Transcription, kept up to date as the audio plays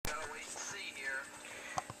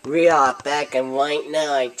We are back, and right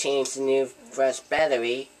now I changed the new fresh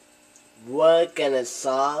battery. We're gonna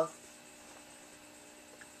solve...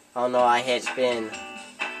 Oh no, I hit spin.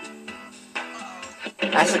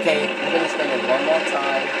 That's okay, we're gonna spin it one more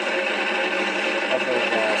time. Hope for the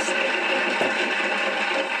best.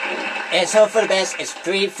 And so for the best, it's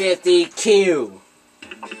 350Q.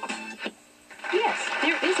 Yes,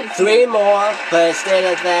 there is a... 3 more, but instead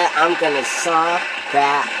of that, I'm gonna solve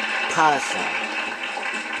that puzzle.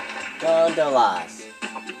 Gondolas.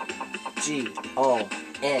 G-O-N-D-O-L.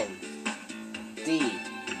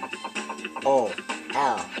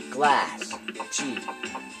 Glass. G.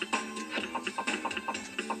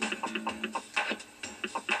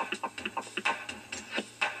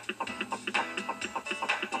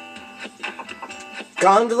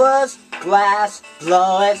 Gondolas, glass,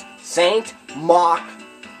 blowers, Saint Mark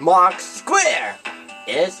Square.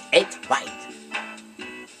 Is it right?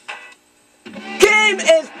 Game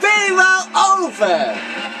is pretty well over.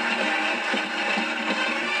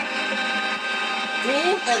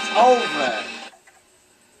 Game is over.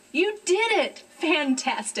 You did it!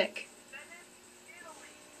 Fantastic!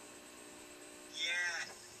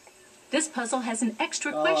 This puzzle has an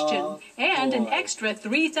extra question and an extra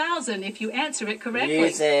 3,000 if you answer it correctly.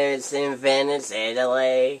 It's in Venice,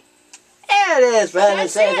 Italy. It is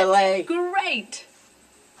Venice, Italy. Great!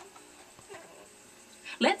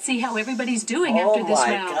 Let's see how everybody's doing after this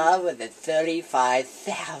round. Oh my God, with a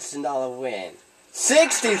 $35,000 win.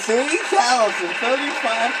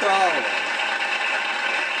 $63,035.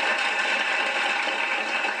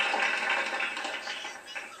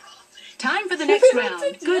 Time for the next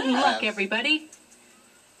round. Good luck, everybody.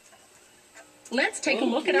 Let's take a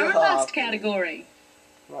look at our last category.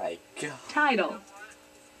 My God. Title.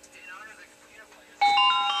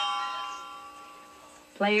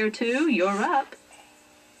 Player 2, you're up.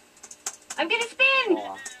 I'm gonna spin!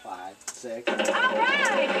 4, 5, 6.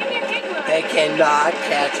 Alright, give me a big one. They cannot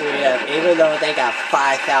catch me up, even though they got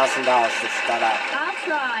 $5,000 to start up. I'll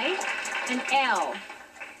try an L.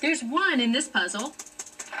 There's 1 in this puzzle.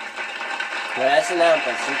 Well, that's the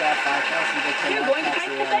number. She got 5,000. They You're cannot going to catch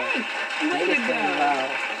break me the up. bank. Way to go.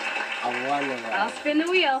 I won the round. I'll spin the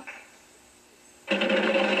wheel.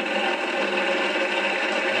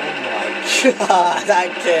 God, I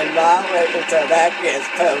cannot wait until that gets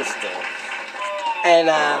posted. And,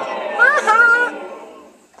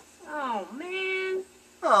 Oh, man.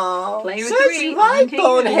 oh, Player says 3, right, on to you.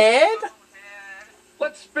 bonehead.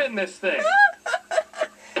 Let's spin this thing.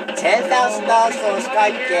 $10,000 for a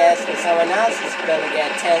Skype guest, and someone else is going to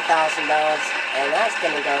get $10,000, and that's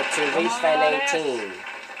going to go to Refan 18.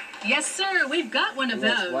 Yes, sir. We've got one of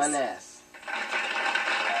Yes, those. 1S.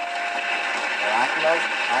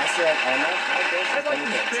 I said, almost like this is I'd like going to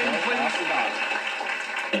to get spin,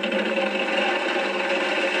 $10,000.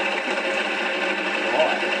 Boy.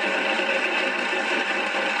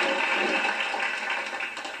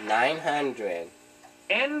 900.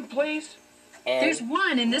 N, please. And There's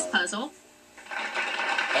 1 in this puzzle.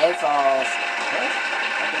 and falls.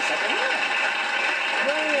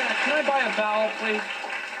 Can I buy a vowel, please?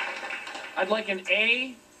 I'd like an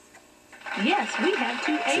A. Yes, we have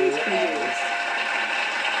 2 A's for you.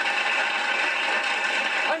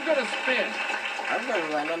 I'm gonna spin. I'm going to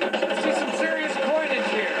run on the I see some serious coinage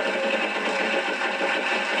here.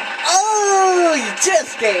 Oh, you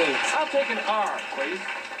just gave. I'll take an R, please.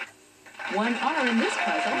 1 R in this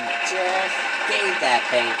puzzle. Just gave that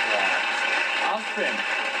bankrupt. I'll spin.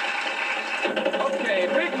 Okay,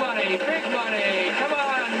 big money, big money. Come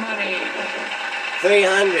on, money.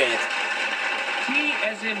 300. T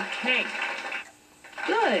as in tank.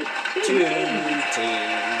 Good. 2 Two T's.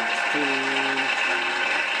 teams.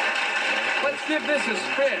 Let's give this a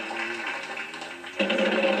spin.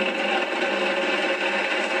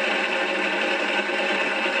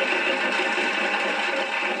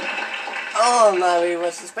 Oh, Larry,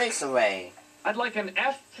 what's the space away? I'd like an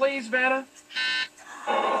F, please, Vanna.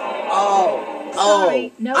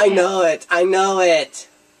 Sorry, no I F. know it. I know it.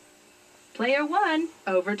 Player 1,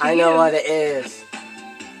 over to you. I know what it is.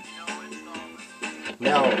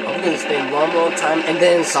 No, I'm going to spin one more time and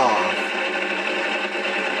then solve.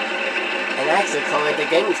 And actually, Chloe, the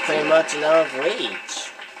game is pretty much out of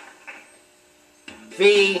reach.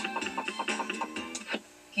 V.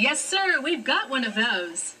 Yes, sir. We've got one of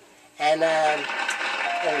those. And, let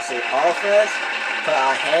me see. All first, put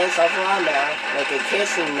our hands over our mouth, make a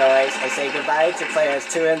kissing noise, and say goodbye to players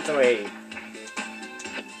 2 and 3.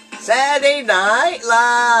 Saturday Night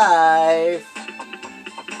Live!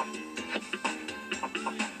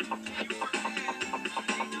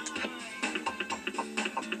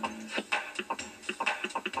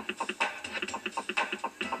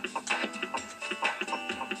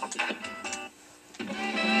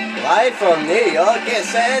 Live from New York, it's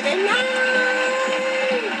Saturday night!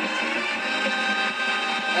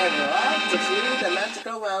 And we're off to see the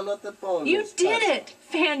magical round of the bonus. You did it!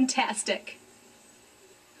 Fantastic!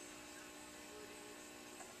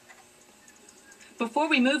 Before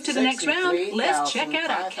we move to the next round, let's check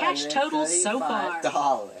out our cash totals so far.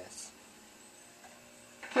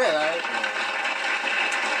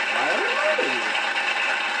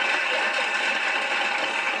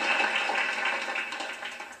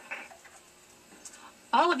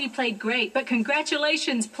 All of you played great, but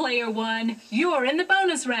congratulations, Player 1. You're in the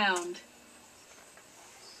bonus round.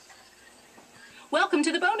 Welcome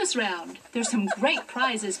to the bonus round. There's some great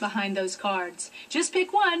prizes behind those cards. Just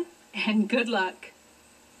pick one, and good luck.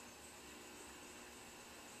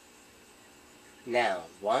 Now,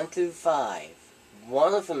 1 through 5.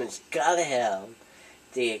 One of them has got to have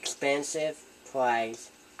the expensive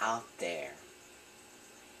prize out there.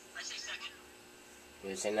 I say second.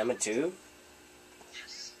 You say number 2?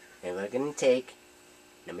 Yes. And we're going to take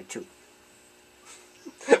number 2.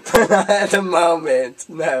 But not at the moment,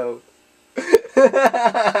 no.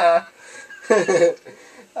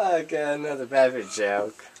 Okay, another beverage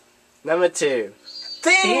joke. Number 2.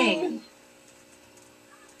 Ding!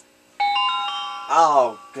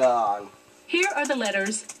 Oh, God. Here are the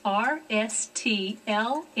letters R, S, T,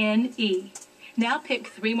 L, N, E. Now pick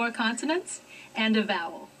 3 more consonants and a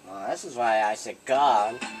vowel. Oh, this is why I said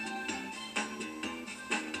God.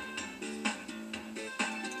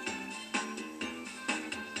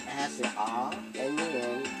 It has the R and the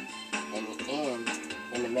N and the N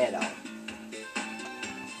in the middle.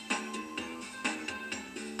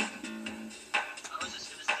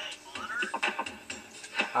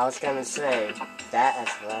 I was gonna say that as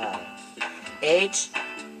well. H-D-F-O.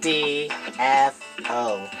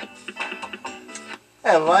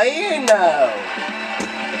 And what do you know?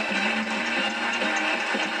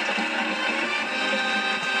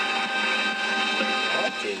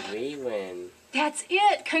 What did we win? That's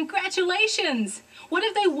it! Congratulations! What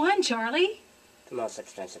have they won, Charlie? The most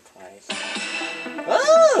expensive prize.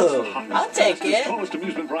 Oh! I'll take it! Tallest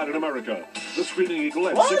amusement ride in America. The Screaming Eagle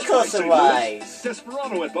at Roller Six Flags coaster St. Louis. rides.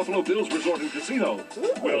 Desperado at Buffalo Bills Resort and Casino.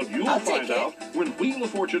 Ooh, Well, you'll I'll find take it. out when Wheel of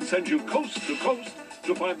Fortune sends you coast to coast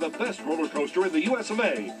to find the best roller coaster in the US of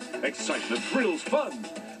A. Excitement, thrills, fun.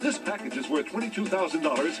 This package is worth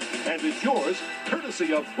 $22,000 and is yours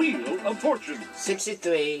courtesy of Wheel of Fortune.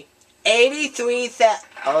 63. 83,000.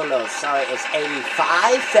 Oh no, sorry, it's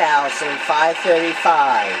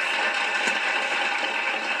 85,535.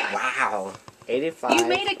 Wow. 85. You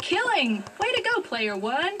made a killing! Way to go, Player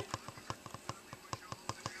 1!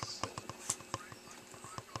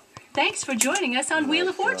 Thanks for joining us on Wheel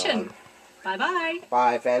of Fortune. Bye-bye.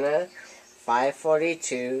 5 Anna.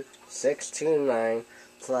 542, 629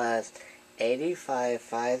 plus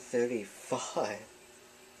 85,535.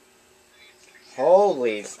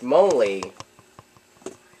 Holy moly.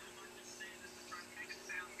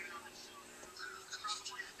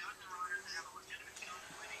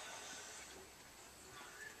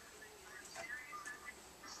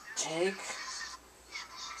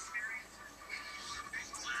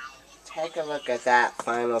 Take a look at that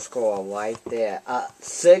final score right there.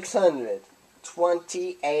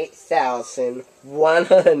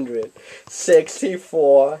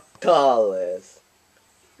 $628,164.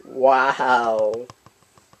 Wow.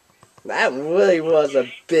 That really was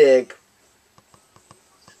a big...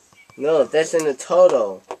 No, that's in the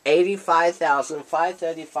total.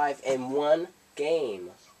 85,535 in one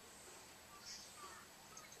game.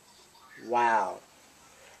 Wow.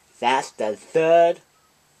 That's the third...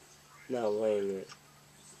 No, wait a minute.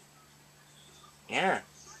 Yeah.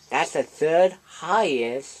 That's the third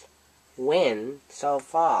highest win so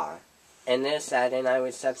far. In this Saturday Night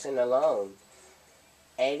Reception alone.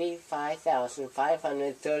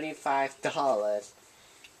 $85,535.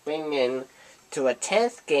 Bringing to a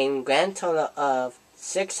 10th game grand total of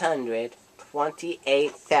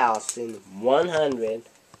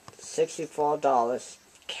 $628,164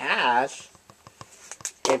 cash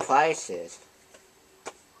in prices.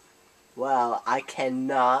 Well, I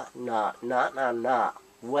cannot not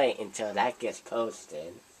wait until that gets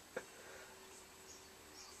posted.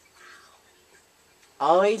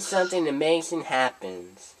 Always something amazing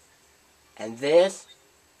happens. And this,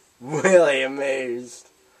 really amazed.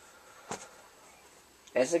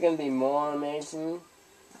 Is it going to be more amazing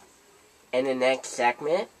in the next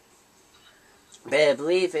segment? Better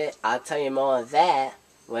believe it, I'll tell you more of that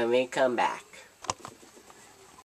when we come back.